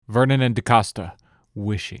Vernon and DaCosta,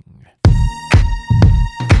 Wishing.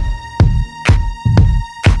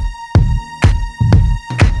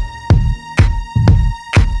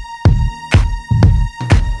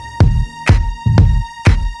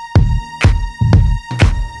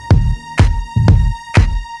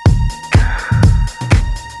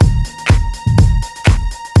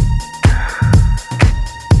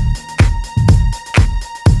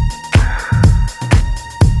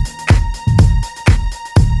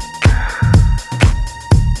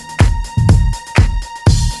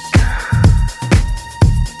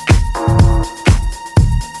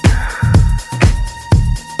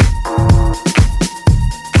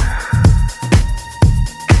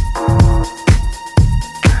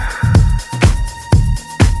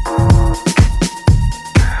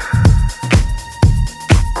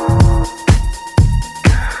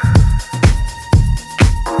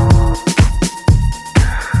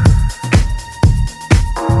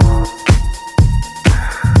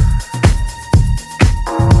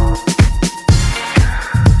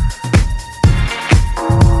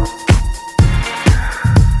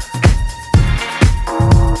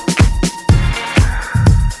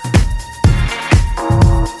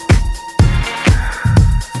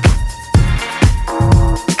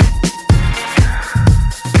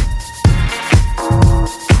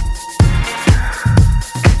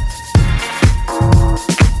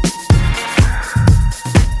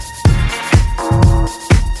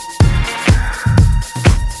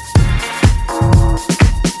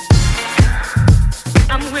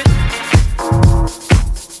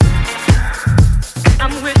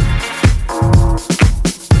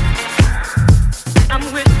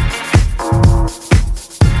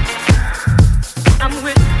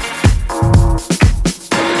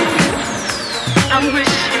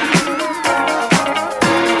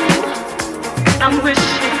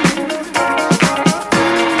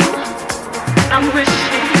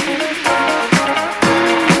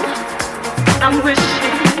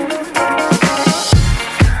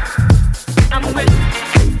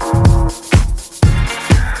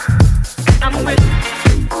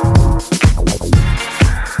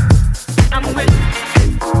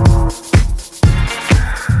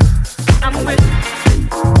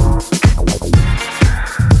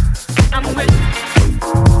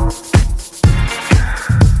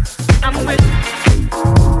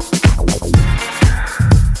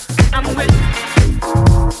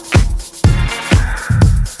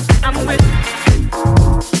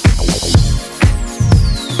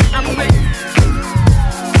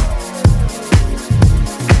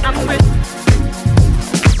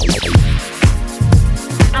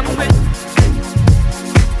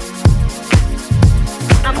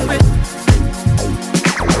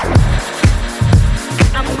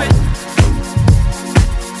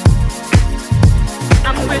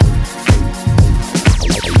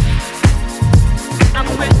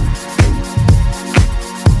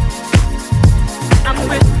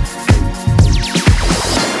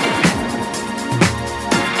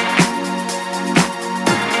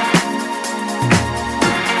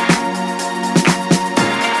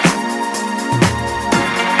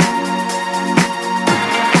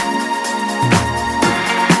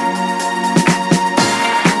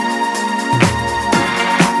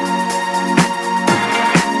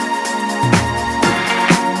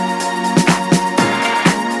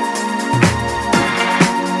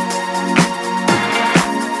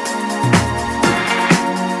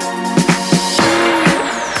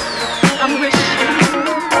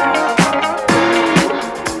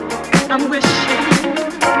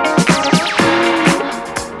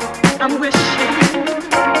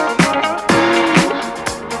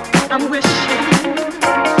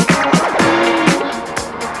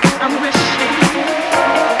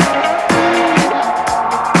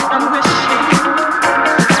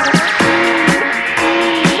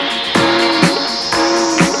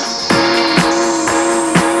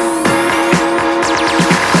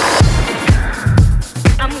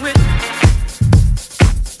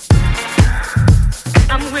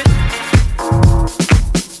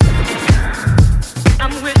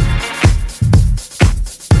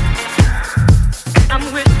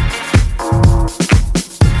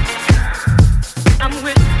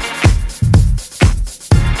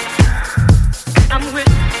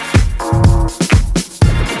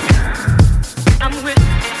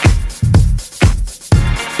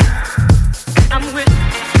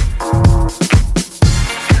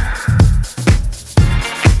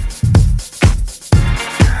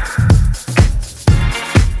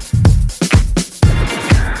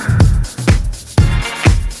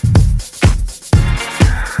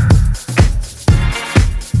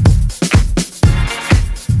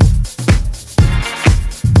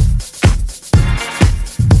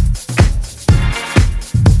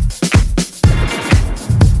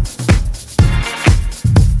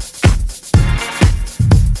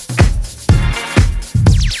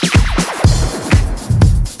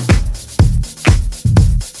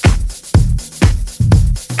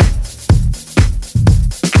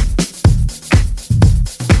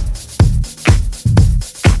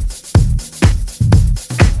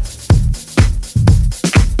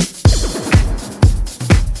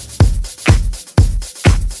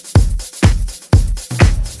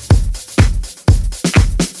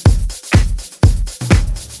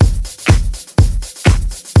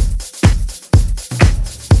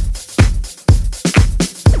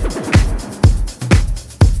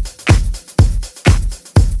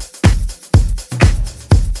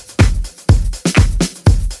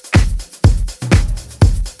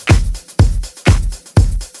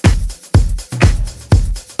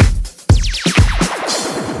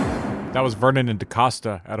 That was Vernon and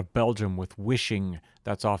DaCosta out of Belgium with Wishing.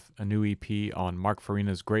 That's off a new EP on Mark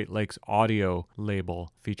Farina's Great Lakes Audio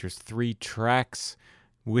label. Features 3 tracks: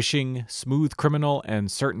 Wishing, Smooth Criminal,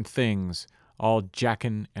 and Certain Things, all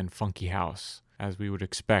jackin' and funky house, as we would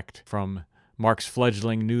expect from Mark's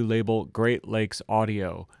fledgling new label, Great Lakes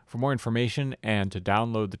Audio. For more information and to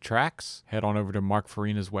download the tracks, head on over to Mark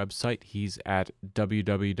Farina's website. He's at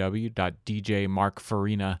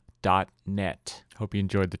www.djmarkfarina.net. Hope you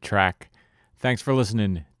enjoyed the track. Thanks for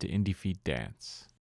listening to IndieFeed Dance.